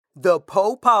The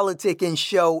Poe Politicking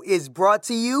Show is brought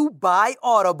to you by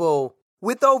Audible.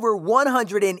 With over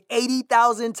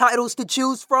 180,000 titles to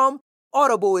choose from,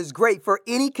 Audible is great for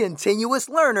any continuous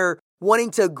learner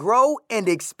wanting to grow and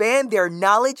expand their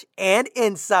knowledge and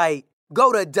insight.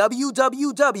 Go to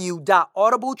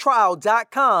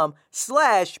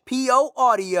www.audibletrial.com/PO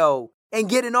Audio and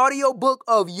get an audiobook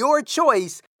of your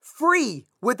choice free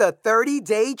with a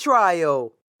 30-day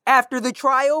trial. After the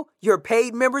trial, your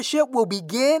paid membership will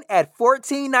begin at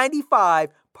 $14.95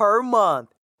 per month.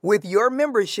 With your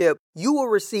membership, you will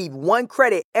receive 1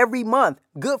 credit every month,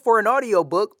 good for an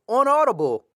audiobook on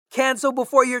Audible. Cancel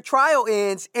before your trial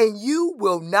ends and you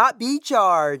will not be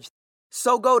charged.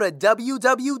 So go to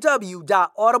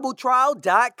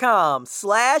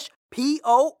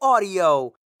www.audibletrial.com/PO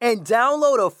Audio and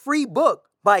download a free book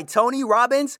by Tony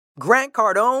Robbins, Grant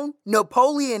Cardone,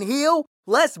 Napoleon Hill,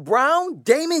 Les Brown,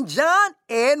 Damon John,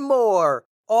 and more.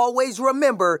 Always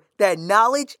remember that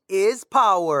knowledge is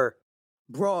power.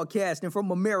 Broadcasting from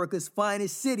America's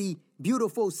finest city,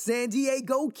 beautiful San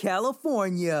Diego,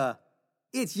 California.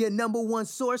 It's your #1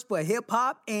 source for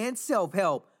hip-hop and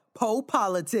self-help, Poe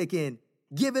Politicking.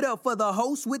 Give it up for the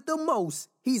host with the most.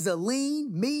 He's a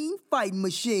lean, mean fighting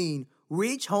machine,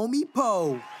 Rich Homie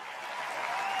Poe.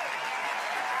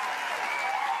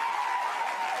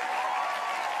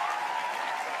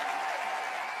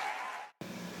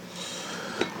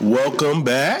 Welcome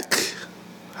back.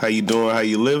 How you doing? How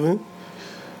you living?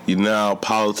 You're now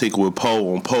politicking with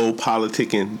Poe on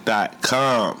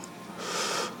PoePoliticking.com.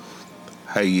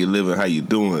 How you living? How you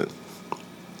doing?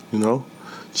 You know,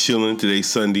 chilling. Today's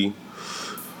Sunday.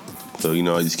 So,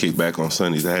 I just kicked back on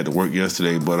Sundays. I had to work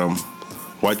yesterday, but I'm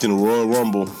watching the Royal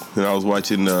Rumble, and I was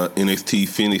watching NXT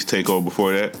Phoenix Takeover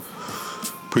before that.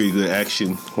 Pretty good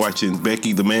action. Watching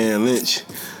Becky the Man Lynch.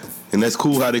 And that's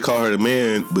cool how they call her the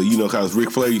man, but because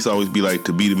Ric Flair used to always be like,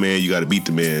 to be the man, you got to beat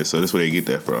the man. So that's where they get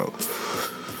that from.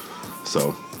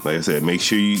 So, like I said, make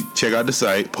sure you check out the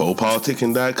site,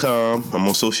 PoePoliticking.com. I'm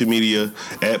on social media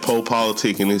at Poe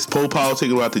Politicking. It's Poe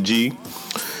Politicking without the G.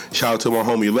 Shout out to my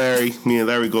homie Larry. Me and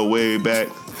Larry go way back.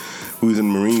 We was in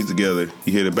the Marines together.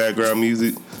 You hear the background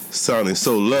music? Sounding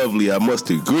so lovely, I must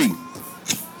agree.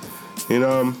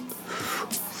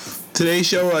 Today's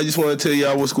show, I just want to tell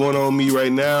y'all what's going on with me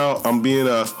right now. I'm being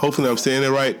hopefully I'm saying it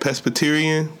right,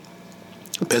 pescatarian.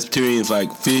 Pescatarian is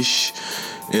like fish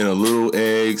and a little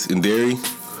eggs and dairy.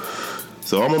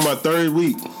 So I'm on my 3rd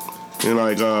week. And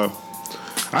I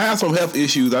have some health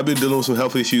issues. I've been dealing with some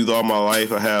health issues all my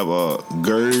life. I have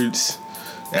GERDs,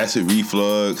 acid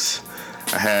reflux.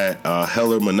 I had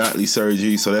Heller-Manotely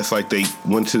surgery, so that's like they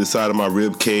went to the side of my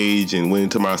rib cage and went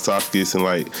into my esophagus and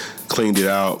cleaned it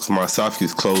out, so my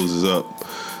esophagus closes up.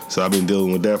 So I've been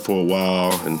dealing with that for a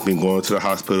while and been going to the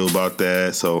hospital about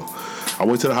that. So I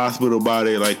went to the hospital about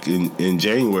it in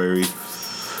January.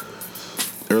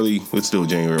 It's still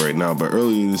January right now, but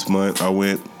early this month I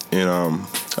went and I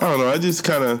don't know, I just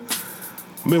kind of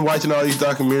been watching all these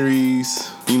documentaries.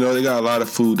 They got a lot of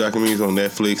food documentaries on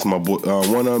Netflix. My boy,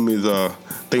 one of them is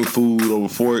Think Food Over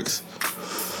Forks.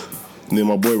 And then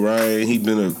my boy Ryan,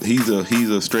 he's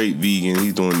a straight vegan.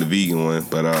 He's doing the vegan one,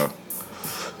 but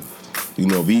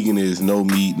vegan is no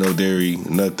meat, no dairy,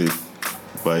 nothing.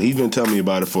 But he's been telling me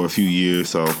about it for a few years,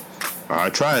 so I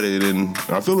tried it and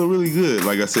I'm feeling really good.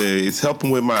 Like I said, it's helping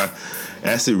with my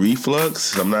acid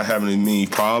reflux. I'm not having any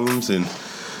problems and.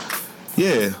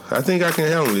 Yeah, I think I can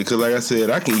handle it because, like I said,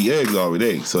 I can eat eggs all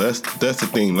day. So that's the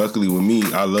thing. Luckily with me,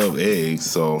 I love eggs.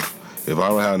 So if I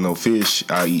don't have no fish,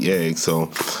 I eat eggs.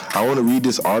 So I want to read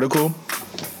this article.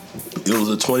 It was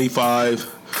a 25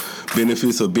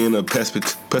 benefits of being a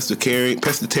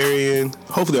pescatarian.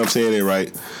 Hopefully I'm saying it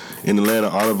right. In Atlanta,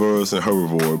 omnivores and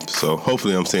herbivores. So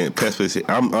hopefully I'm saying pescatarian.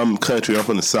 I'm country. I'm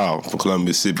from the South, from Columbia,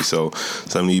 Mississippi. So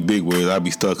some of these big words I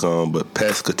be stuck on. But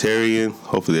pescatarian,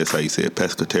 hopefully that's how you say it,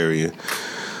 pescatarian.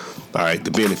 All right, the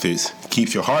benefits.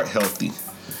 Keeps your heart healthy.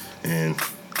 And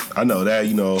I know that,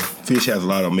 fish has a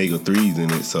lot of omega-3s in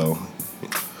it. So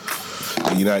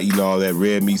you're not eating all that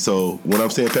red meat. So when I'm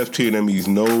saying pescatarian, that means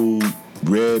no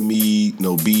red meat,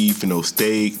 no beef, no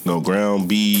steak, no ground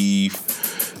beef.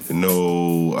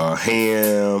 No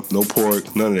ham, no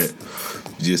pork, none of that.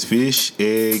 Just fish,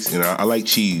 eggs, and I like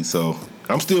cheese. So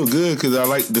I'm still good because I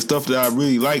like the stuff that I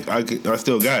really like. I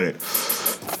still got it.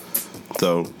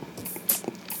 So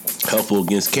helpful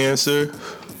against cancer.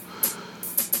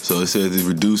 So it says it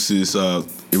reduces the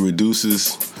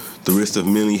risk of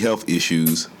many health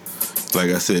issues. Like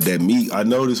I said, that meat. I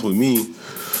noticed with me.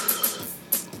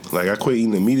 I quit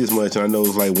eating the meat as much, and I know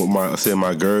it's like with my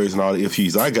GERDs and all the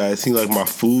issues I got, it seems like my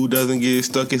food doesn't get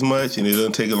stuck as much, and it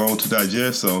doesn't take it long to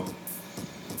digest, so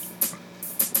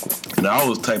And I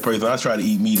was the type of person, I try to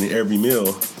eat meat in every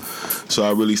meal. So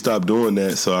I really stopped doing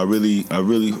that. So I really,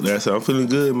 that's how I'm feeling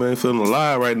good, man. Feeling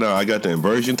alive right now. I got the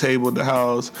inversion table at the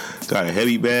house. Got a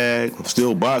heavy bag. I'm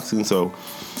still boxing, so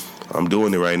I'm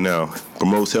doing it right now.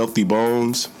 Promotes healthy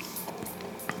bones.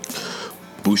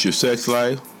 Boost your sex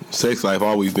life. Sex life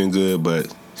always been good,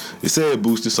 but it said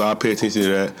boosted, so I pay attention to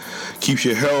that. Keeps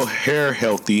your hair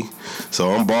healthy. So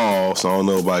I'm bald, so I don't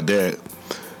know about that.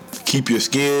 Keep your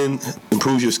skin,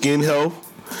 improves your skin health.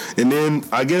 And then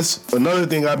I guess another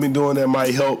thing I've been doing that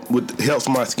might helps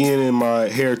my skin and my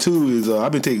hair too is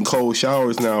I've been taking cold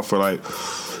showers now for like,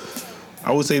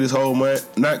 I would say this whole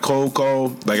month. Not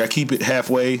cold. Like I keep it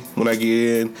halfway when I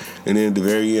get in, and then at the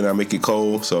very end I make it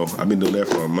cold. So I've been doing that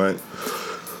for a month.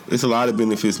 There's a lot of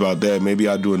benefits about that. Maybe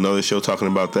I'll do another show talking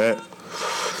about that.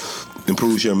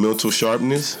 Improves your mental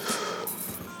sharpness.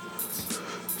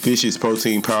 Fish is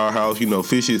protein powerhouse. You know,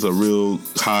 fish is a real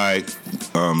high,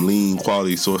 lean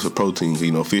quality source of protein.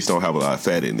 You know, fish don't have a lot of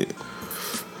fat in it.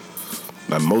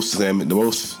 Like most salmon,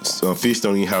 fish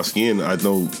don't even have skin. I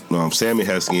know salmon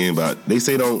has skin, but they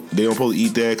say they don't supposed to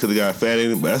eat that because it got fat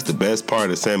in it. But that's the best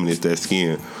part of salmon is that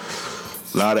skin.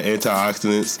 A lot of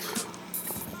antioxidants.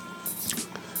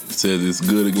 It says it's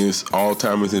good against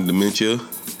Alzheimer's and dementia.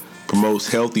 Promotes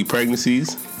healthy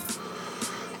pregnancies.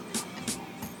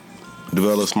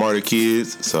 Develop smarter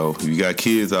kids. So if you got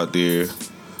kids out there,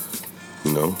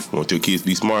 you know, want your kids to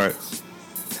be smart,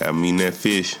 have them eating that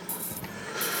fish.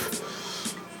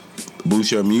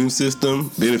 Boosts your immune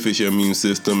system, benefits your immune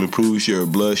system, improves your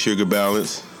blood sugar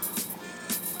balance,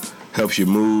 helps your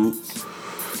mood,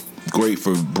 great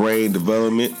for brain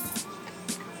development,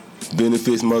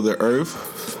 benefits Mother Earth,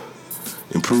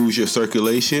 improves your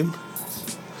circulation,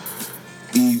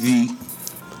 easy,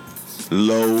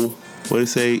 low,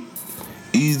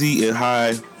 easy and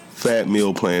high fat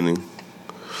meal planning.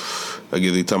 I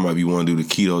guess they talking about if you want to do the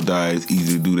keto diet, it's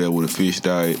easy to do that with a fish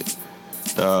diet.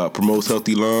 Promotes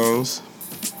healthy lungs,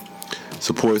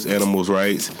 supports animals'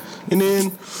 rights. And then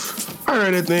I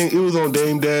heard that thing, it was on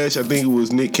Dame Dash. I think it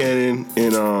was Nick Cannon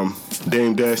and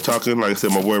Dame Dash talking. Like I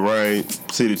said, my boy Ryan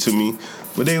sent it to me.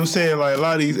 But they were saying like a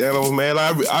lot of these animals, man,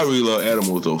 I really love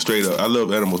animals though, straight up. I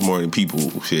love animals more than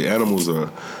people. Shit, animals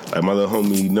are, like my little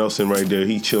homie Nelson right there,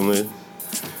 he chilling.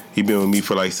 He been with me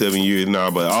for like 7 years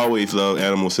now, but I always loved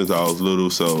animals since I was little,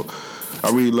 so I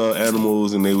really love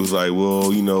animals. And they was like,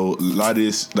 well, you know, a lot of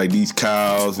this, like these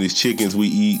cows, these chickens we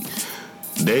eat,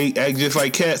 they act just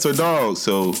like cats or dogs.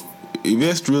 So if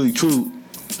that's really true,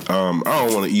 I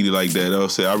don't want to eat it like that. I'll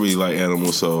say I really like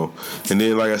animals. So, and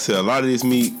then like I said, a lot of this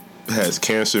meat has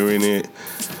cancer in it.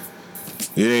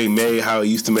 It ain't made how it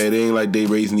used to made. It ain't like they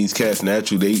raising these cats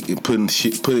naturally. They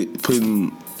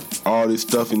putting all this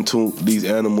stuff into these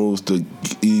animals,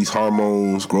 these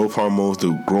hormones, growth hormones,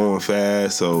 to growing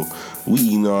fast. So we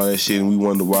eating all that shit, and we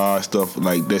wonder why stuff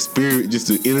like that spirit, just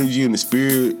the energy and the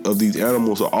spirit of these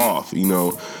animals are off, you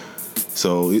know.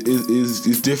 So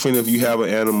it's different if you have an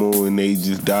animal and they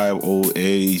just die of old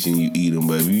age and you eat them,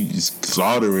 but if you just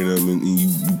slaughtering them and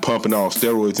you pumping all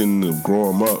steroids in them to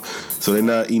grow them up, so they're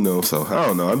not, you know. So I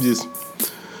don't know.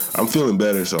 I'm feeling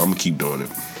better, so I'm gonna keep doing it.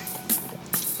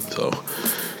 So.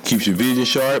 Keeps your vision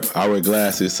sharp. I wear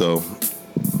glasses, so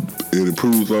it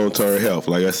improves long-term health.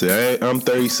 Like I said, I'm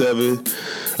 37.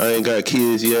 I ain't got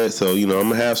kids yet, so, you know, I'm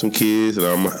going to have some kids, and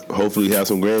I'm hopefully have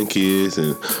some grandkids,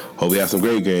 and hopefully have some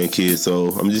great-grandkids. So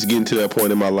I'm just getting to that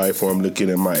point in my life where I'm looking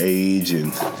at my age,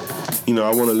 and, you know,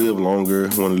 I want to live longer,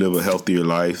 want to live a healthier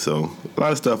life. So a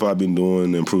lot of stuff I've been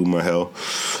doing to improve my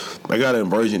health. I got an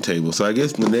inversion table, so I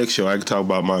guess in the next show I can talk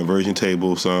about my inversion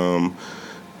table, some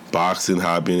boxing,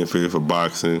 how I benefited for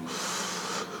boxing.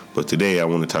 But today I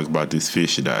want to talk about this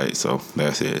fish diet. So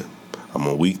that's it. I'm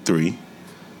on week 3.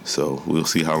 So we'll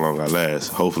see how long I last.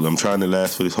 Hopefully I'm trying to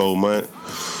last for this whole month.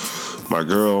 My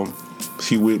girl,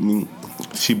 she with me.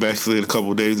 She backslid a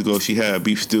couple of days ago. She had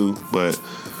beef stew, but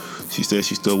she said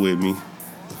she's still with me.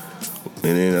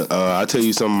 And then I'll tell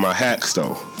you some of my hacks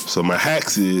though. So my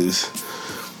hacks is,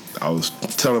 I was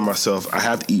telling myself I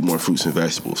have to eat more fruits and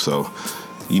vegetables. So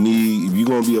if you're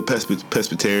going to be a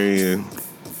pescatarian,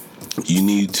 you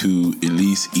need to at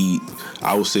least eat,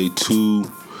 I would say, 2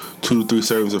 to 3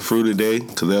 servings of fruit a day,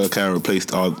 because that'll kind of replace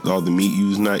all the meat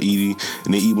you're not eating,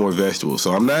 and then eat more vegetables.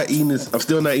 So I'm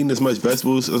still not eating as much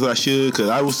vegetables as I should, because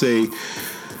I would say,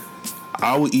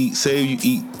 say you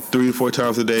eat 3 to 4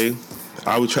 times a day,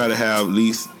 I would try to have at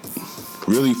least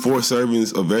really 4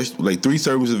 servings of vegetables, like 3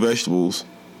 servings of vegetables.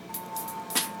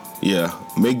 Yeah,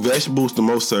 make vegetables the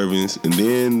most servings, and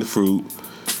then the fruit,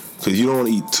 because you don't want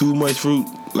to eat too much fruit,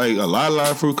 like a lot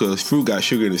of fruit because fruit got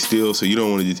sugar in it still, so you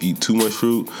don't want to just eat too much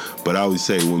fruit. But I would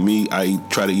say with me, I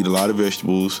try to eat a lot of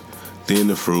vegetables, then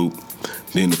the fruit,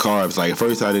 then the carbs. Like at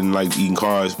first I didn't like eating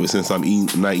carbs, but since I'm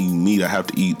not eating meat, I have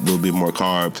to eat a little bit more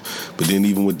carbs. But then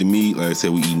even with the meat, like I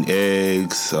said, we eating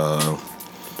eggs.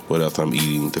 What else I'm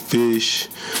eating? The fish.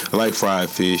 I like fried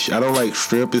fish. I don't like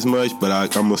shrimp as much, but I'm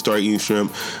going to start eating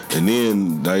shrimp. And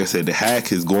then, like I said, the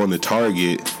hack is going to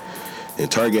Target.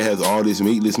 And Target has all these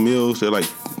meatless meals.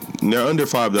 They're under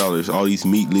 $5. All these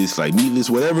meatless,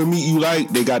 whatever meat you like,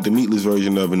 they got the meatless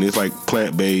version of it. And it's like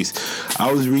plant-based.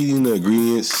 I was reading the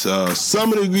ingredients.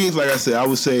 Some of the ingredients, like I said, I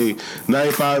would say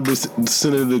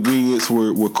 95% of the ingredients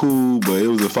were cool, but it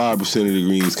was a 5% of the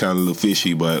ingredients kind of a little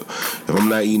fishy. But if I'm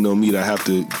not eating no meat, I have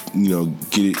to,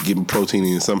 get my protein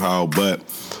in somehow. But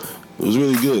it was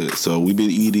really good. So we've been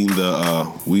eating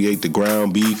we ate the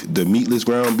ground beef, the meatless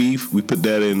ground beef. We put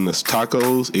that in the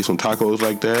tacos, ate some tacos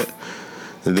like that.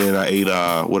 And then I ate,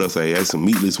 what else? I ate some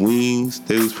meatless wings.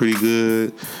 They was pretty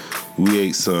good. We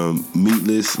ate some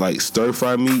meatless, like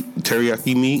stir-fry meat,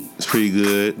 teriyaki meat. It's pretty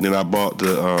good. Then I bought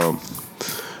I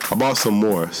bought some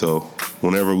more. So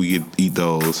whenever we eat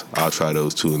those, I'll try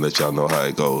those too and let y'all know how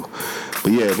it goes.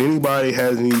 But yeah, if anybody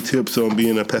has any tips on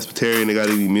being a pescatarian, they got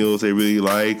any meals they really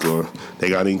like, or they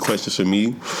got any questions for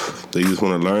me, they just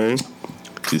want to learn,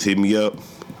 just hit me up.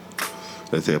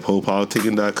 That's at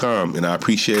polepoliticking.com. And I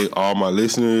appreciate all my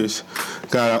listeners. I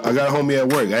got a homie at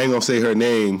work. I ain't going to say her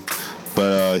name,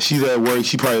 but she's at work.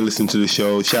 She probably listened to the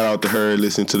show. Shout out to her.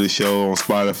 Listen to the show on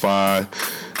Spotify.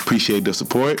 Appreciate the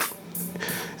support.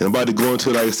 And I'm about to go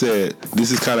into it. Like I said,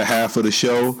 this is kind of half of the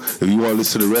show. If you want to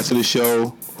listen to the rest of the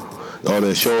show, or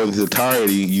the show in its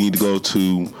entirety, you need to go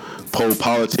to Pole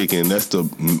Politicking. That's the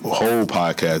whole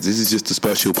podcast. This is just a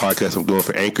special podcast I'm doing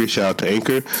for Anchor. Shout out to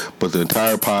Anchor. But the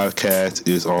entire podcast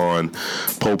is on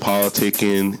Pole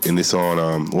Politicking, and it's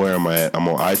on, where am I at? I'm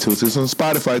on iTunes. It's on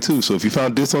Spotify, too. So if you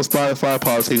found this on Spotify,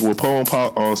 Politicking with Pole on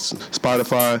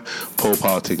Spotify, Pole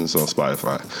Politicking is on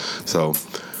Spotify. So,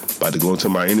 about to go into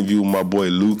my interview with my boy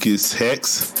Lucas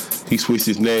Hex. He switched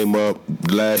his name up.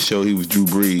 The last show, he was Drew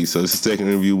Brees. So this is the second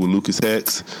interview with Lucas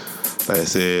Hex. Like I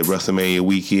said, WrestleMania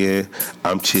weekend.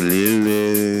 I'm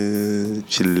chillin'.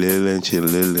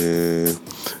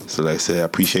 So like I said, I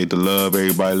appreciate the love.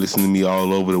 Everybody listening to me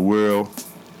all over the world.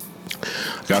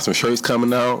 Got some shirts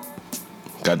coming out.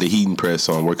 Got the heating press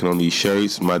on. Working on these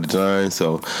shirts, my design.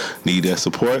 So need that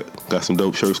support. Got some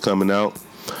dope shirts coming out.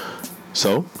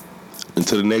 So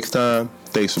until the next time,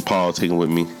 thanks for politicking with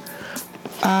me.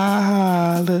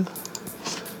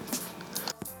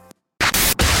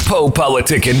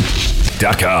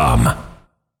 PolePoliticking.com.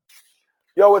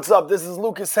 Yo, what's up? This is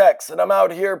Lucas Hex, and I'm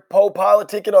out here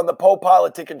politicking on the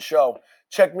Politicking Show.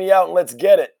 Check me out and let's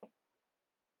get it.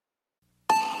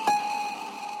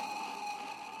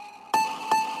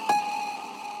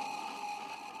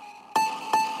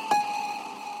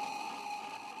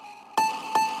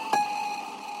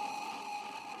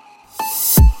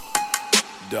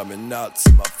 Diamond knots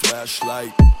in my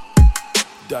flashlight.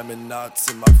 Diamond knots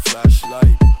in my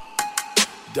flashlight.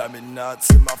 Diamond knots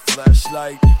in my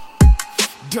flashlight.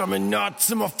 Diamond knots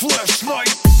in my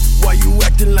flashlight. Why you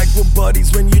acting like we're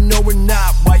buddies when you know we're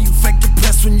not? Why you fake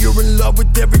depressed when you're in love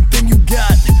with everything you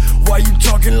got? Why you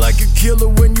talking like a killer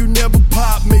when you never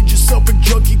pop? Made yourself a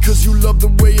junkie cause you love the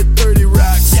way your 30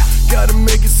 rocks. Gotta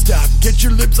make it stop, get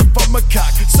your lips up on my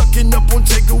cock. Sucking up won't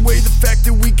take away the fact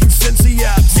that we can sense the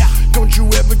odds. Don't you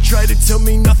ever try to tell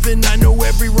me nothing. I know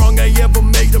every wrong I ever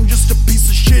made. I'm just a piece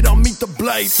of shit, I'll meet the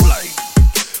blade.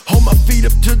 Hold my feet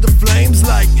up to the flames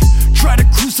like try to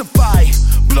crucify.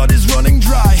 Blood is running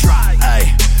dry.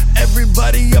 Ay,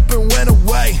 everybody up and went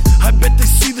away. I bet they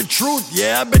see the truth.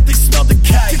 Yeah, I bet they smell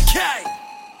decay. Decay.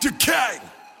 Decay.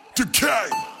 Decay.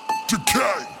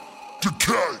 Decay.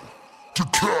 Decay. Decay.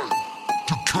 Decay.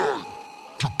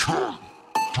 Decay.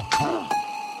 Decay.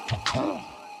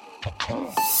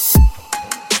 Decay.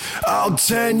 I'll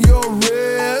tan your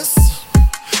wrist,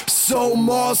 so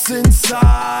moss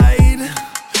inside.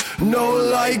 No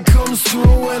light comes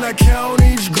through when I count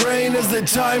each grain as the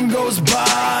time goes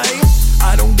by.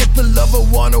 I don't get the love I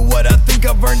want or what I think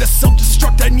I've earned. A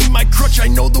self-destruct, I need my crutch. I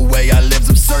know the way I live's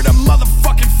absurd. A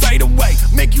motherfucking fade away,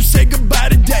 make you say goodbye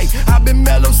today. I've been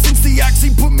mellow since the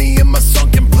oxy put me in my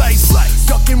sunken place.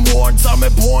 Ducking warrants, I'm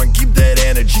abhorrent, keep that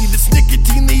energy. This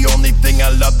nicotine, the only thing I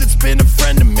love that's been a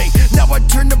friend of me. Now I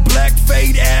turn to black,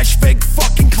 fade, ash, fake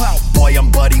fucking clout. Boy, I'm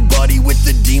buddy with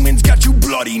the demons, got you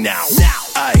bloody now.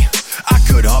 Ay, I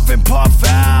could huff and puff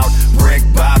out, brick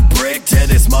by brick, tear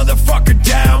this motherfucker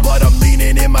down. But I'm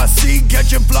leaning in my seat,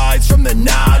 catching flies from the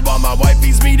nod. While my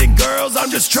wifey's meeting girls, I'm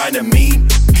just trying to meet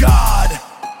God.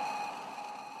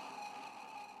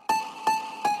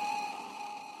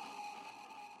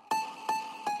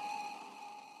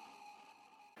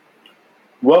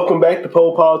 Welcome back to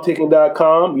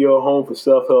PolePoliticking.com, your home for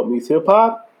self-help meets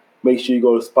hip-hop. Make sure you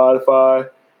go to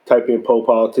Spotify, type in Pole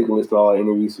Politicking, listen to all our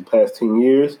interviews for the past 10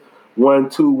 years.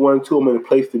 1212, I'm in a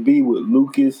place to be with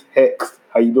Lucas Hex.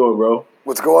 How you doing, bro?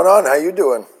 What's going on? How you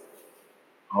doing?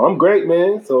 Oh, I'm great,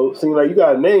 man. So it seems like you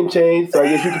got a name change, so I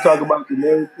guess you can talk about the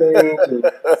name change.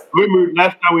 Remember,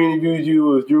 last time we interviewed you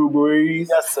was Drew Brees.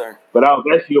 Yes, sir. But I was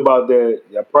asking you about that.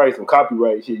 Yeah, probably some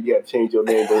copyright shit. You got to change your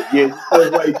name. But yeah,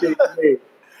 that's why you changed your name.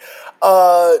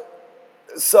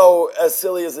 So as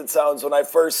silly as it sounds, when I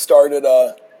first started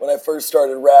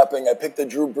rapping, I picked the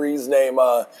Drew Brees name.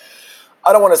 I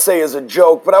don't want to say as a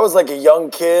joke, but I was like a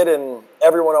young kid, and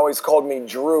everyone always called me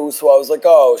Drew. So I was like,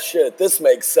 oh shit, this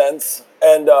makes sense.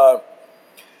 And I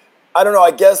don't know.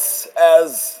 I guess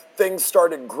as things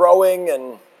started growing,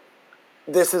 and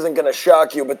this isn't going to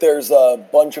shock you, but there's a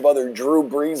bunch of other Drew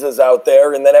Breeses out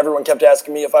there, and then everyone kept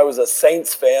asking me if I was a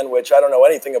Saints fan, which I don't know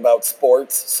anything about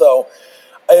sports. So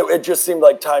it just seemed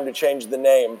like time to change the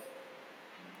name.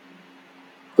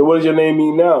 So what does your name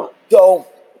mean now? So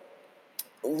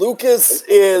Lucas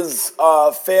is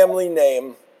a family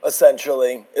name,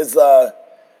 essentially. Is a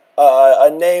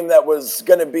name that was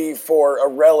going to be for a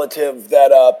relative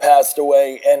that passed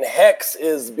away. And Hex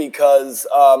is because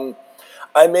I'm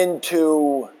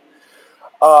into,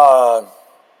 I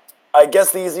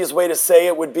guess the easiest way to say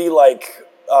it would be like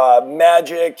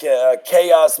magic,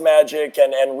 chaos magic,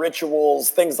 and rituals,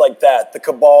 things like that. The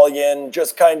Kabbalion,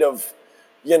 just kind of,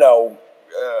 you know,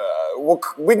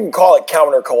 we can call it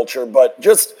counterculture, but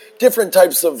just different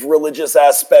types of religious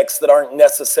aspects that aren't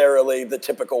necessarily the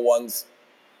typical ones.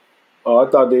 Oh, I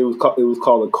thought it was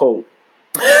called a cult.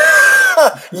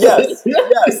 Yes,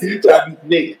 yes.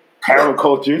 Nick,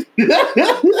 countercultures.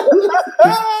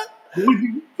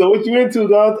 So what you into,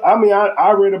 dog? I mean,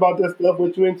 I read about that stuff.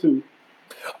 What you into?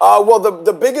 Well,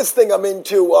 the biggest thing I'm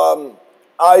into,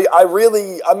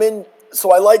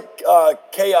 so I like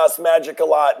chaos magic a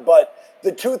lot, but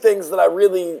the two things that I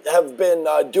really have been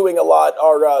doing a lot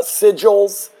are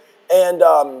sigils and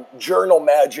journal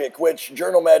magic, which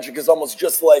journal magic is almost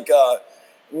just like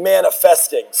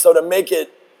manifesting. So to make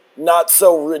it not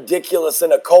so ridiculous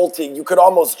and occulty, you could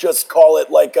almost just call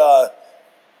it like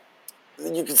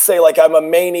you could say like I'm a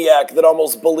maniac that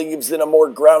almost believes in a more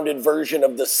grounded version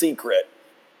of The Secret.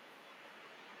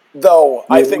 Though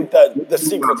I think that The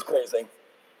Secret's crazy.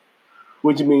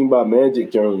 What you mean by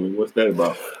magic journaling? What's that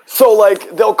about? So,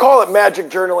 like, they'll call it magic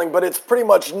journaling, but it's pretty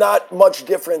much not much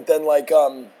different than, like,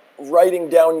 writing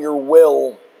down your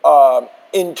will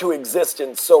into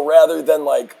existence. So rather than,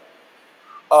 like,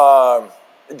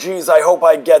 geez, I hope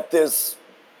I get this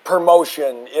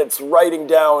promotion, it's writing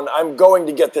down, I'm going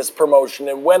to get this promotion,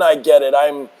 and when I get it,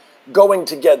 I'm going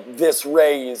to get this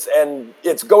raise, and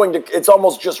it's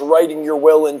almost just writing your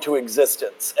will into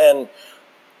existence. And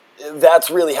that's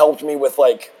really helped me with,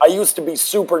 like, I used to be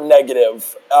super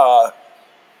negative.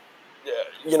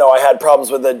 You know, I had problems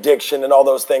with addiction and all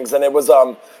those things, and it was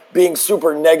being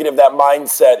super negative, that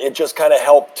mindset, it just kind of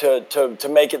helped to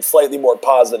make it slightly more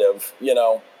positive, you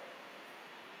know.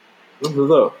 This is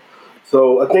up.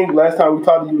 So I think last time we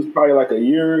talked to you was probably like a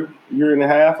year and a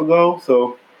half ago.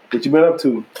 So what you been up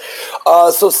to?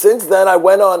 So since then, I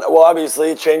went on. Well,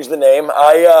 obviously, changed the name.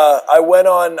 I went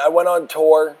on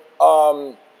tour.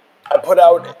 I put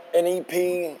out an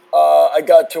EP. I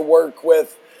got to work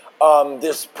with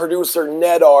this producer,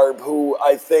 Ned Arb, who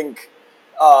I think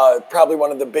probably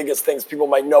one of the biggest things people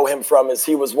might know him from is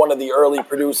he was one of the early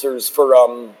producers for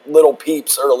Little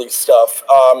Peep's early stuff.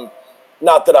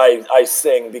 Not that I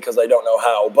sing because I don't know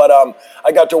how, but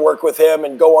I got to work with him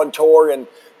and go on tour, and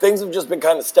things have just been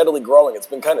kind of steadily growing. It's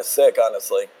been kind of sick,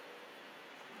 honestly.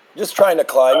 Just trying to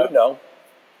climb, you know.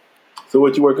 So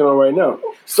what you working on right now?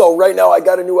 So right now I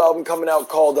got a new album coming out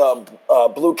called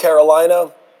Blue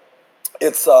Carolina.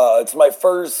 It's my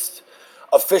first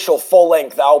official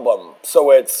full-length album. So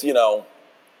it's, you know,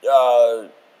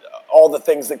 all the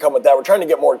things that come with that. We're trying to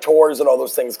get more tours and all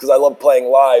those things because I love playing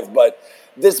live. But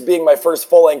this being my first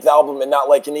full-length album and not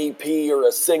like an EP or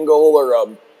a single or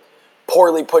a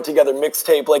poorly put-together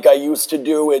mixtape like I used to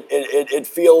do, it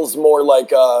feels more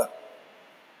like a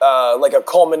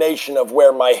culmination of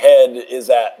where my head is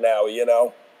at now, you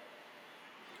know?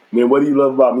 Man, what do you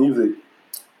love about music?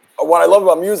 What I love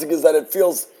about music is that it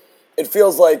feels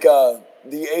like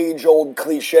the age-old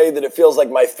cliche that it feels like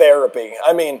my therapy.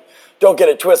 I mean, don't get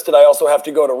it twisted, I also have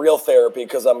to go to real therapy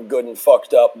because I'm good and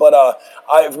fucked up. But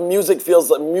music feels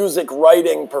like music,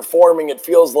 writing, performing, it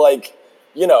feels like,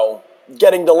 you know,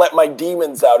 getting to let my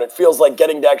demons out. It feels like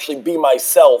getting to actually be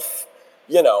myself,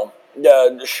 you know,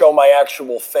 show my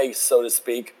actual face, so to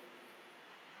speak.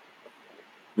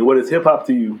 And what is hip-hop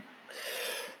to you?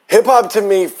 Hip hop to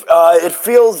me, it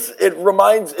feels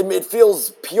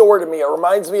pure to me. It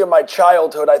reminds me of my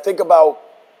childhood.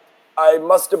 I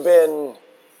must have been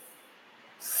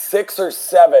 6 or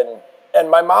 7,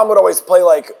 and my mom would always play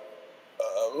like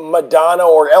Madonna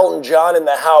or Elton John in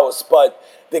the house, but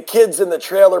the kids in the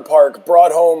trailer park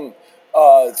brought home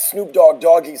Snoop Dogg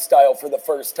Doggy Style for the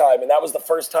first time, and that was the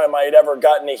first time I had ever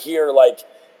gotten to hear like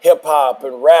hip hop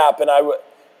and rap, and I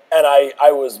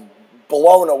was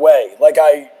blown away. Like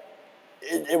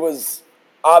it was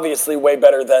obviously way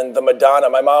better than the Madonna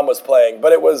my mom was playing,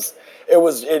 but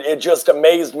it just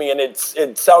amazed me, and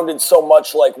it sounded so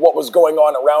much like what was going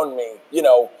on around me, you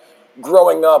know,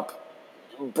 growing up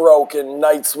broke and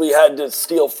nights we had to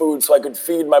steal food so I could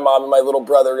feed my mom and my little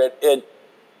brother.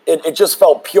 It just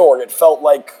felt pure. It felt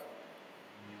like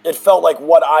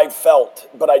what I felt,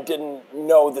 but I didn't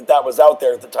know that was out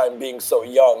there at the time, being so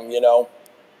young, you know.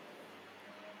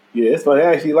 Yeah, it's funny.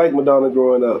 I actually liked Madonna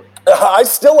growing up. I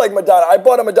still like Madonna. I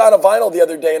bought a Madonna vinyl the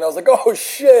other day, and I was like, "Oh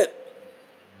shit!"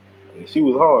 She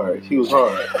was hard. So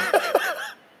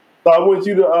I want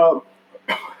you to.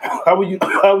 How would you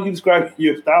describe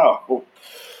your style?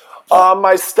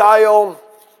 My style,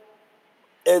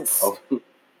 it's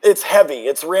heavy.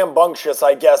 It's rambunctious,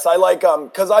 I guess. I like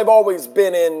because I've always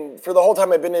been for the whole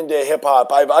time I've been into hip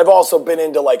hop. I've also been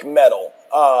into like metal,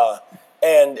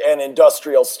 and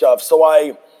industrial stuff.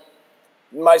 So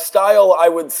my style, I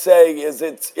would say, is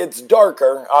it's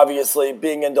darker, obviously,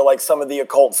 being into like some of the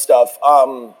occult stuff.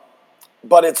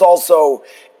 But it's also,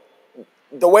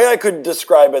 the way I could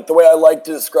describe it, the way I like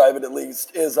to describe it at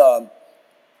least, is I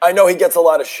know he gets a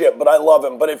lot of shit, but I love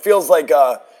him. But it feels like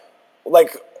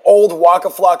old Waka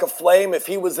Flocka Flame if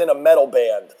he was in a metal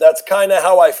band. That's kind of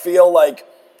how I feel. Like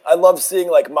I love seeing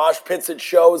like mosh pits at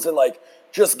shows and like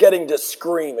just getting to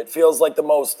scream. It feels like the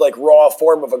most like raw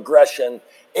form of aggression,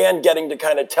 and getting to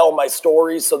kind of tell my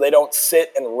stories so they don't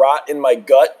sit and rot in my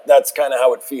gut. That's kind of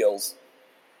how it feels.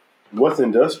 What's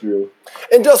industrial?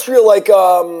 Industrial, like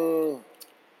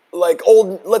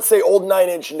old, let's say old 9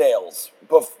 Inch Nails.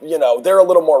 But you know, they're a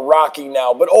little more rocky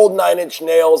now. But old 9 Inch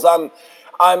Nails, I'm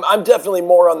definitely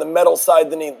more on the metal side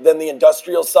than the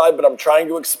industrial side. But I'm trying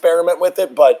to experiment with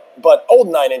it. But old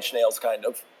 9 Inch Nails, kind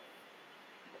of.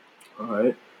 All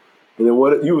right. And then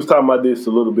what you was talking about this a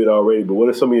little bit already, but what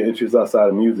are some of your interests outside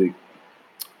of music?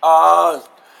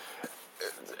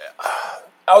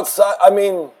 Outside, I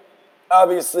mean,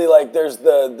 obviously, like there's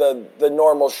the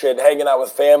normal shit, hanging out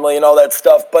with family and all that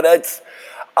stuff. But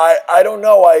I don't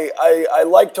know. I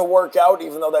like to work out,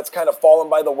 even though that's kind of fallen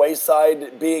by the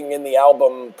wayside, being in the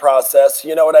album process.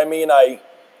 You know what I mean? I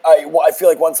feel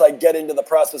like once I get into the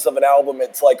process of an album,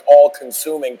 it's like all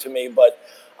consuming to me. But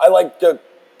I like to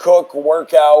cook,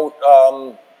 work out,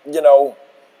 you know,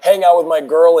 hang out with my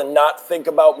girl and not think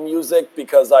about music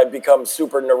because I've become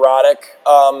super neurotic.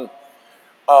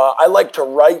 I like to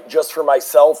write just for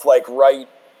myself, like write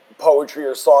poetry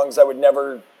or songs I would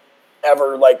never,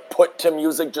 ever like put to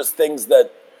music, just things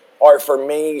that are for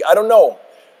me. I don't know.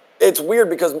 It's weird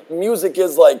because music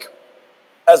is like,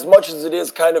 as much as it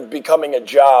is kind of becoming a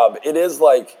job, it is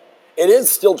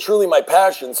still truly my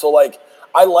passion. So like,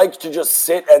 I like to just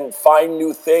sit and find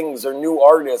new things or new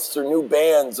artists or new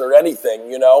bands or anything,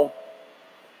 you know?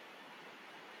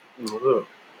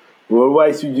 What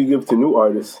advice would you give to new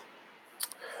artists?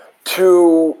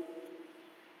 I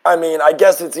mean, I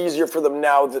guess it's easier for them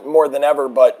now more than ever,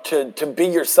 but to be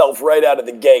yourself right out of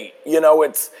the gate. You know,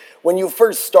 it's when you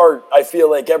first start, I feel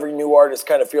like every new artist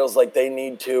kind of feels like they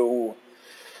need to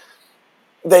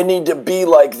be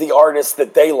like the artist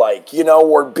that they like, you know,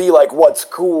 or be like what's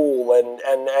cool,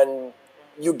 and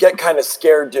you get kind of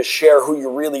scared to share who you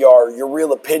really are, your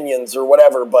real opinions or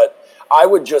whatever. But I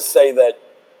would just say that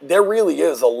there really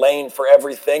is a lane for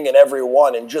everything and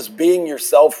everyone, and just being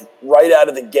yourself right out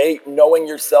of the gate, knowing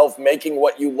yourself, making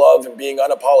what you love and being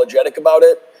unapologetic about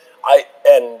it.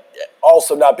 And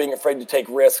also not being afraid to take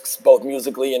risks, both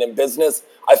musically and in business.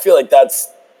 I feel like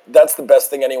that's the best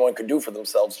thing anyone could do for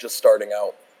themselves, just starting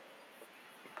out.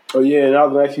 Oh yeah, and I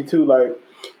was going to ask you too, like,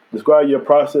 describe your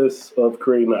process of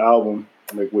creating an album,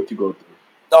 like what you go through.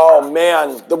 Oh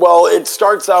man, well, it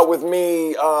starts out with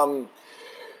me.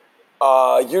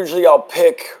 Usually I'll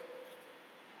pick,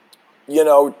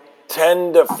 10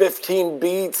 to 15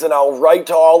 beats, and I'll write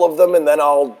to all of them, and then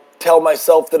I'll tell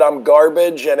myself that I'm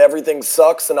garbage and everything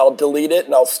sucks, and I'll delete it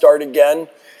and I'll start again,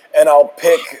 and I'll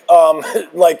pick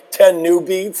like 10 new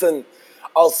beats, and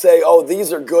I'll say, oh,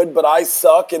 these are good, but I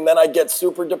suck, and then I get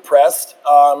super depressed.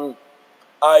 I'm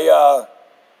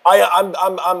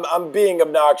being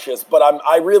obnoxious, but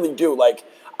I really do. Like,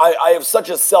 I have such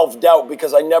a self-doubt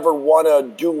because I never want to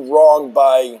do wrong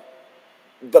by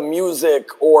the music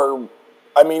or,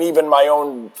 I mean, even my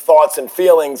own thoughts and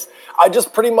feelings. I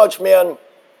just pretty much, man,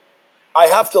 I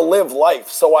have to live life.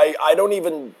 So I don't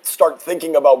even start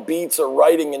thinking about beats or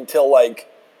writing until, like,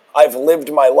 I've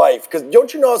lived my life. Because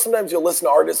don't you know sometimes you'll listen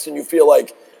to artists and you feel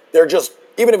like they're just,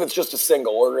 even if it's just a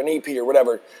single or an EP or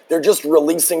whatever, they're just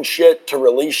releasing shit to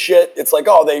release shit. It's like,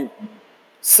 oh, they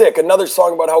sick, another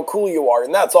song about how cool you are.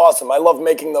 And that's awesome. I love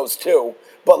making those too.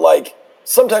 But, like,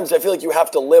 sometimes I feel like you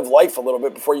have to live life a little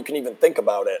bit before you can even think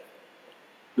about it.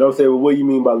 Don't say, well, what do you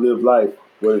mean by live life?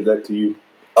 What is that to you?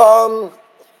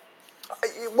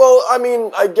 Well, I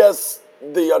mean, I guess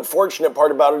the unfortunate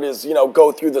part about it is, you know,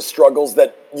 go through the struggles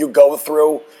that you go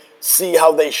through, see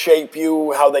how they shape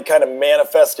you, how they kind of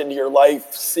manifest into your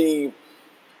life, see,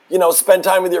 you know, spend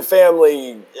time with your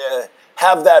family,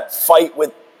 have that fight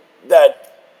with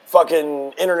that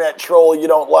fucking internet troll you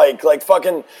don't like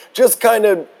fucking just kind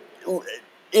of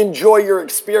enjoy your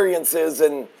experiences.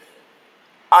 And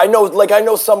I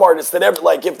know some artists that ever,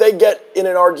 like, if they get in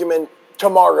an argument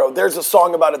tomorrow, there's a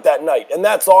song about it that night, and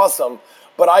that's awesome.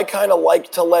 But I kind of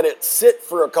like to let it sit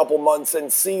for a couple months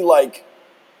and see, like,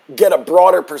 get a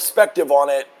broader perspective on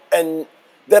it, and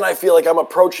then I feel like I'm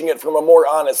approaching it from a more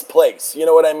honest place. You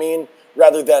know what I mean?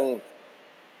 Rather than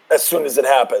as soon as it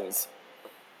happens.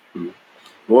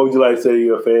 What would you like to say to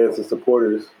your fans and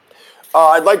supporters?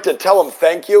 I'd like to tell them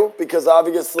thank you, because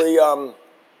obviously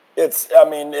it's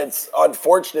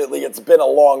unfortunately it's been a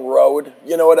long road.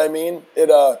 You know what I mean?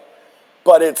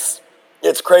 But it's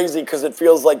crazy because it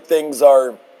feels like things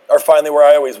are finally where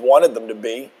I always wanted them to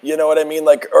be. You know what I mean?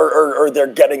 Like, or they're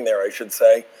getting there, I should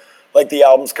say. Like, the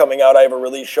album's coming out. I have a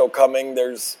release show coming.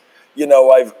 There's, you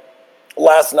know,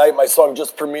 last night my song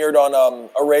just premiered on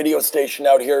a radio station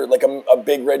out here, like a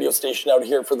big radio station out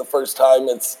here for the first time.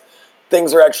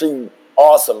 Things are actually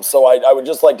awesome. So I would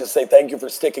just like to say thank you for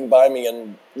sticking by me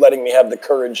and letting me have the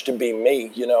courage to be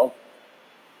me, you know?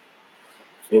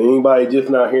 And anybody just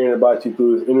not hearing about you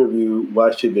through this interview,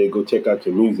 why should they go check out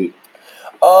your music?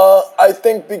 I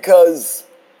think because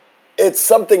it's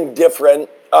something different.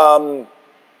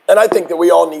 And I think that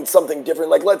we all need something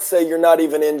different. Like, let's say you're not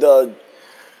even into,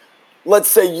 let's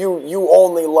say you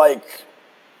only like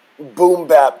boom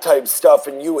bap type stuff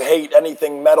and you hate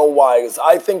anything metal wise.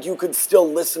 I think you could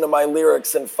still listen to my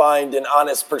lyrics and find an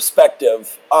honest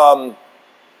perspective. And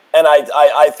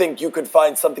I think you could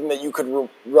find something that you could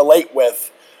relate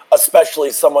with,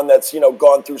 especially someone that's, you know,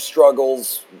 gone through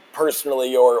struggles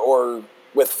personally or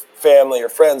with family or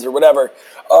friends or whatever.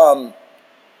 I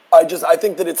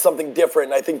think that it's something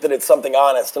different, and I think that it's something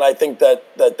honest, and I think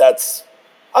that's,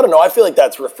 I don't know, I feel like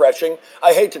that's refreshing.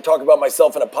 I hate to talk about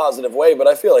myself in a positive way, but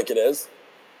I feel like it is.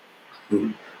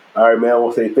 Mm-hmm. All right, man, I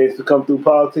want to say thanks for coming through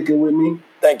politicking with me.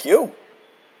 Thank you.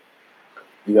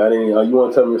 You got any, you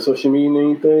want to tell me your social media and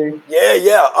anything?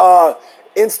 Yeah.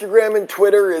 Instagram and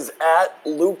Twitter is at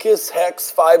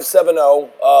LucasHex570.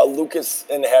 Lucas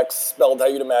and Hex, spelled how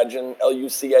you'd imagine,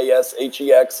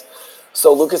 LucasHex.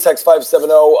 So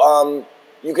LucasHex570.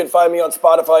 You can find me on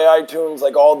Spotify, iTunes,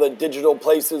 like all the digital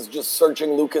places, just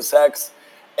searching Lucas Hex.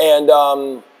 And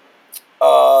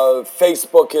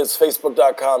Facebook is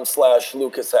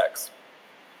facebook.com/LucasHex.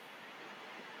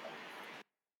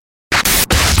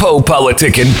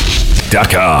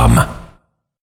 PoePolitickin.com